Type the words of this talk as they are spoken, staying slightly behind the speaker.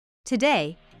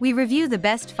Today, we review the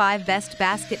best 5 best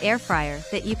basket air fryer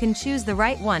that you can choose the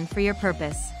right one for your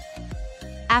purpose.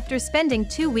 After spending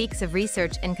 2 weeks of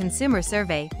research and consumer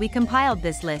survey, we compiled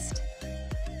this list.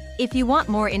 If you want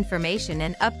more information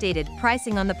and updated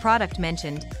pricing on the product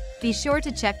mentioned, be sure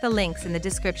to check the links in the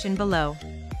description below.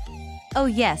 Oh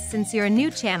yes, since you're a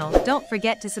new channel, don't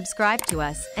forget to subscribe to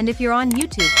us, and if you're on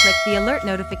YouTube, click the alert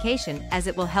notification as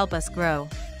it will help us grow.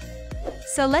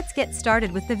 So let's get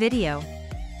started with the video.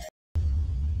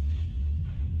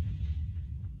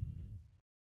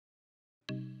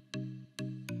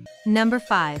 Number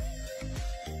 5.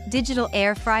 Digital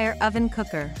Air Fryer Oven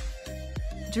Cooker.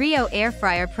 Drio Air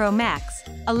Fryer Pro Max,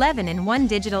 11-in-1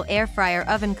 digital air fryer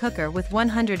oven cooker with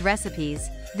 100 recipes,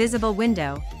 visible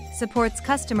window, supports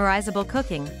customizable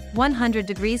cooking, 100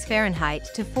 degrees Fahrenheit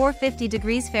to 450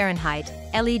 degrees Fahrenheit,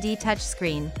 LED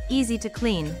touchscreen, easy to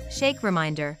clean, shake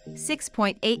reminder,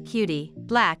 6.8 QD,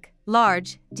 black,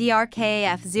 large,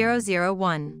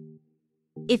 DRKF001.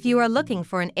 If you are looking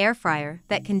for an air fryer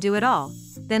that can do it all,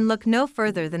 then look no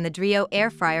further than the Drio Air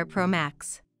Fryer Pro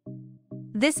Max.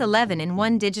 This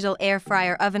 11-in-1 digital air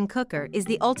fryer oven cooker is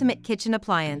the ultimate kitchen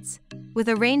appliance, with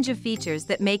a range of features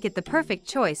that make it the perfect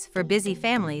choice for busy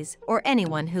families or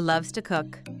anyone who loves to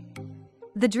cook.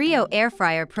 The Drio Air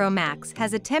Fryer Pro Max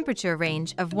has a temperature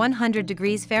range of 100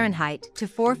 degrees Fahrenheit to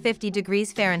 450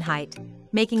 degrees Fahrenheit,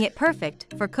 making it perfect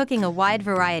for cooking a wide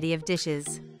variety of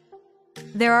dishes.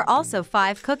 There are also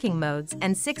 5 cooking modes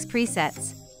and 6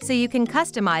 presets, so you can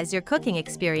customize your cooking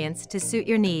experience to suit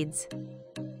your needs.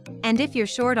 And if you're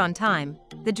short on time,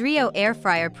 the Drio Air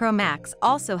Fryer Pro Max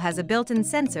also has a built-in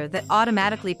sensor that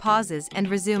automatically pauses and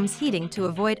resumes heating to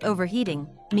avoid overheating,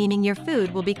 meaning your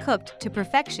food will be cooked to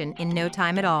perfection in no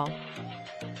time at all.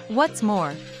 What's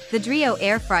more, the Drio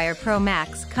Air Fryer Pro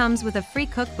Max comes with a free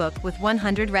cookbook with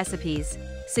 100 recipes,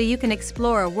 so you can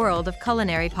explore a world of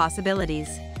culinary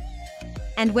possibilities.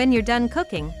 And when you're done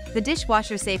cooking, the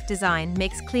dishwasher-safe design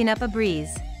makes cleanup a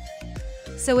breeze.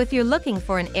 So if you're looking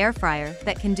for an air fryer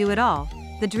that can do it all,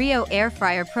 the Drio Air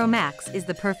Fryer Pro Max is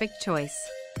the perfect choice.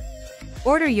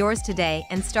 Order yours today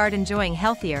and start enjoying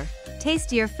healthier,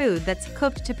 tastier food that's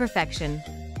cooked to perfection.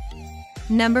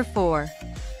 Number 4.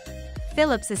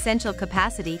 Philips Essential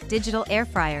Capacity Digital Air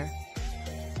Fryer.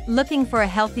 Looking for a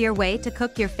healthier way to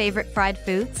cook your favorite fried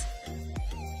foods?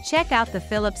 Check out the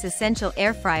Philips Essential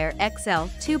Air Fryer XL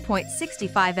 2.65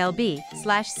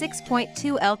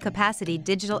 lb/6.2 L capacity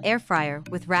digital air fryer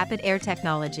with rapid air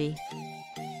technology.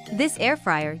 This air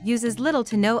fryer uses little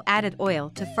to no added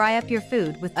oil to fry up your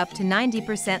food with up to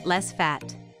 90% less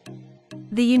fat.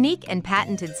 The unique and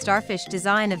patented starfish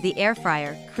design of the air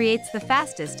fryer creates the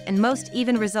fastest and most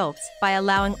even results by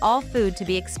allowing all food to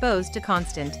be exposed to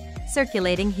constant,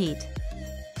 circulating heat.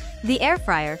 The air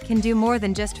fryer can do more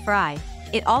than just fry.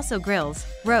 It also grills,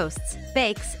 roasts,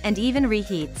 bakes, and even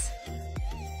reheats.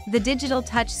 The digital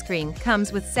touchscreen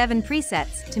comes with 7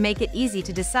 presets to make it easy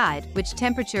to decide which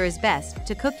temperature is best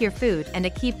to cook your food, and a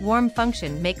keep warm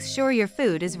function makes sure your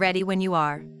food is ready when you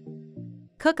are.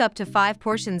 Cook up to 5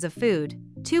 portions of food,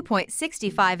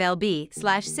 2.65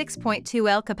 lb/6.2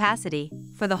 L capacity,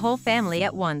 for the whole family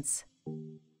at once.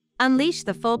 Unleash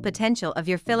the full potential of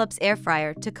your Philips air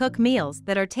fryer to cook meals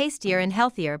that are tastier and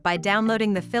healthier by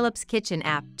downloading the Philips Kitchen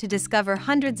app to discover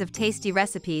hundreds of tasty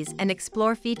recipes and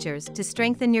explore features to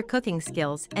strengthen your cooking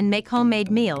skills and make homemade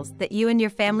meals that you and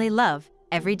your family love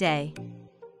every day.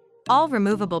 All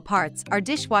removable parts are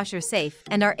dishwasher safe,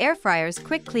 and our air fryer's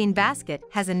quick clean basket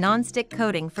has a non-stick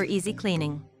coating for easy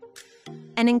cleaning.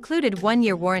 An included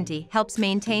 1-year warranty helps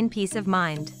maintain peace of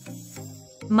mind.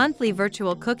 Monthly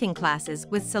virtual cooking classes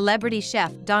with celebrity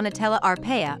chef Donatella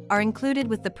Arpaia are included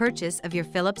with the purchase of your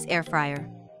Philips air fryer.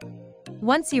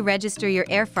 Once you register your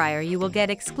air fryer, you will get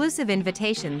exclusive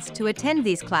invitations to attend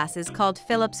these classes called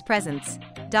Philips Presents,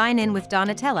 Dine In with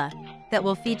Donatella, that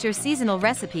will feature seasonal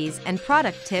recipes and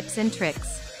product tips and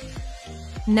tricks.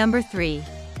 Number 3.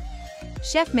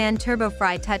 Chefman Turbo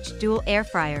Fry Touch Dual Air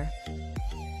Fryer.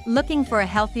 Looking for a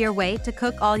healthier way to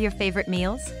cook all your favorite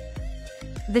meals?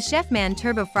 The Chefman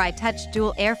Turbo Fry Touch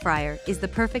Dual Air Fryer is the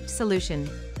perfect solution.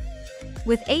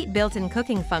 With 8 built-in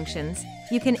cooking functions,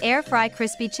 you can air fry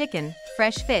crispy chicken,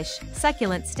 fresh fish,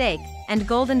 succulent steak, and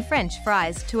golden French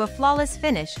fries to a flawless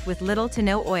finish with little to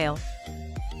no oil.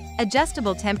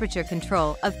 Adjustable temperature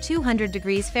control of 200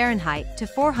 degrees Fahrenheit to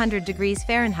 400 degrees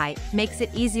Fahrenheit makes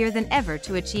it easier than ever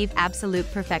to achieve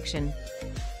absolute perfection.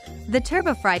 The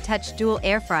Turbo Fry Touch Dual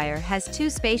Air Fryer has 2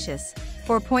 spacious,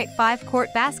 4.5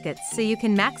 quart baskets so you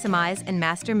can maximize and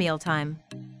master mealtime.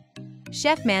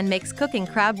 Chefman makes cooking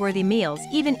crowd-worthy meals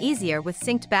even easier with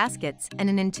synced baskets and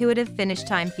an intuitive finish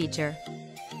time feature.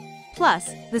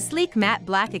 Plus, the sleek matte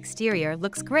black exterior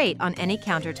looks great on any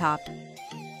countertop.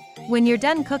 When you're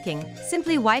done cooking,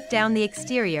 simply wipe down the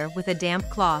exterior with a damp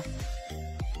cloth.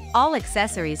 All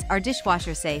accessories are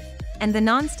dishwasher safe, and the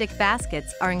non-stick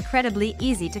baskets are incredibly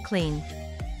easy to clean.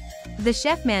 The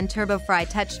Chefman TurboFry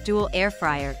Touch Dual Air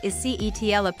Fryer is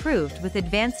CETL approved with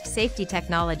advanced safety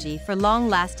technology for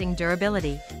long-lasting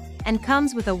durability, and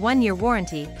comes with a 1-year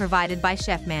warranty provided by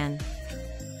Chefman.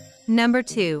 Number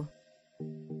 2.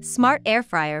 Smart Air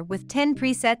Fryer with 10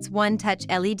 presets 1-touch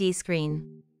LED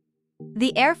screen.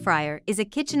 The air fryer is a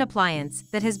kitchen appliance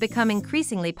that has become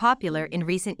increasingly popular in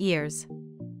recent years.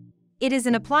 It is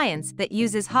an appliance that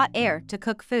uses hot air to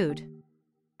cook food.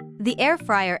 The Air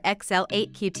Fryer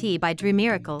XL8QT by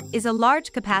Miracle is a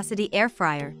large-capacity air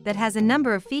fryer that has a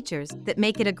number of features that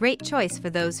make it a great choice for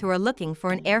those who are looking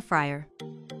for an air fryer.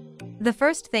 The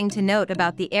first thing to note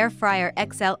about the Air Fryer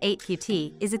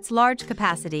XL8QT is its large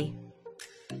capacity.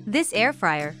 This air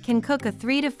fryer can cook a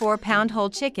 3 to 4 pound whole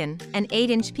chicken, an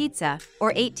 8-inch pizza,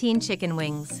 or 18 chicken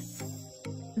wings.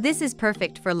 This is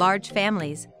perfect for large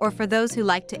families or for those who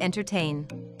like to entertain.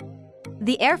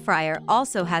 The air fryer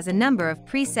also has a number of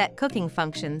preset cooking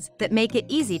functions that make it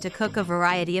easy to cook a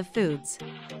variety of foods.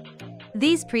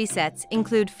 These presets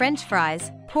include French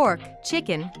fries, pork,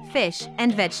 chicken, fish,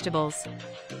 and vegetables.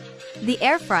 The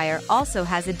air fryer also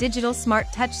has a digital smart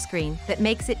touchscreen that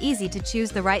makes it easy to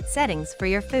choose the right settings for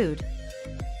your food.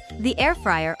 The air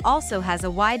fryer also has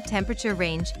a wide temperature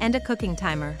range and a cooking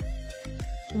timer.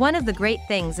 One of the great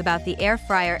things about the Air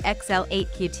Fryer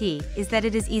XL8QT is that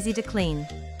it is easy to clean.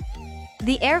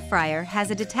 The air fryer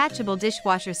has a detachable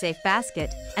dishwasher-safe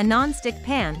basket, a non-stick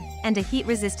pan, and a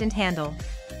heat-resistant handle.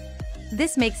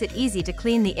 This makes it easy to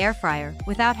clean the air fryer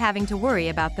without having to worry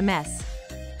about the mess.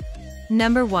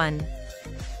 Number 1.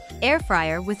 Air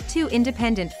fryer with 2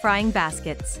 independent frying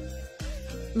baskets.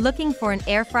 Looking for an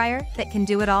air fryer that can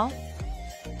do it all?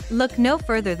 Look no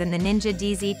further than the Ninja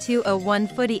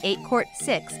DZ201 Footy 8-quart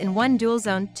 6-in-1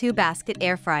 dual-zone 2-basket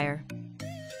air fryer.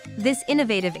 This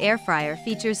innovative air fryer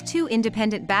features 2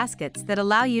 independent baskets that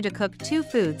allow you to cook 2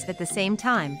 foods at the same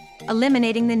time,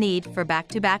 eliminating the need for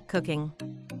back-to-back cooking.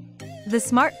 The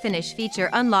Smart Finish feature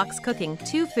unlocks cooking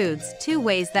 2 foods 2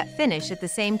 ways that finish at the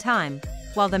same time,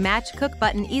 while the Match Cook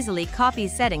button easily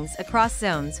copies settings across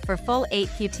zones for full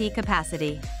 8QT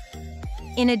capacity.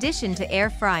 In addition to air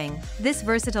frying, this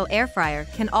versatile air fryer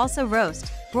can also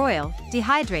roast, broil,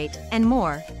 dehydrate, and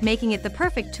more, making it the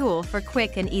perfect tool for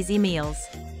quick and easy meals.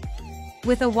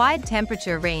 With a wide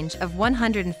temperature range of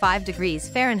 105 degrees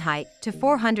Fahrenheit to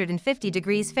 450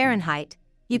 degrees Fahrenheit,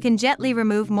 you can gently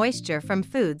remove moisture from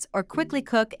foods or quickly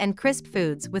cook and crisp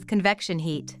foods with convection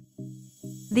heat.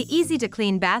 The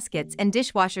easy-to-clean baskets and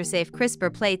dishwasher-safe crisper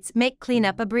plates make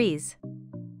cleanup a breeze.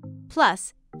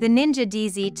 Plus, the Ninja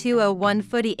DZ201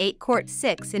 Footy 8-quart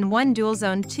 6-in-1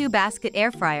 dual-zone 2-basket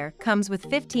air fryer comes with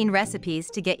 15 recipes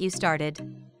to get you started.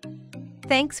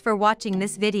 Thanks for watching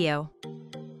this video.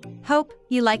 Hope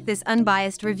you like this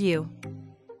unbiased review.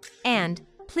 And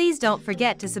please don't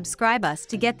forget to subscribe us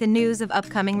to get the news of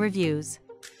upcoming reviews.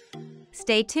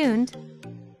 Stay tuned.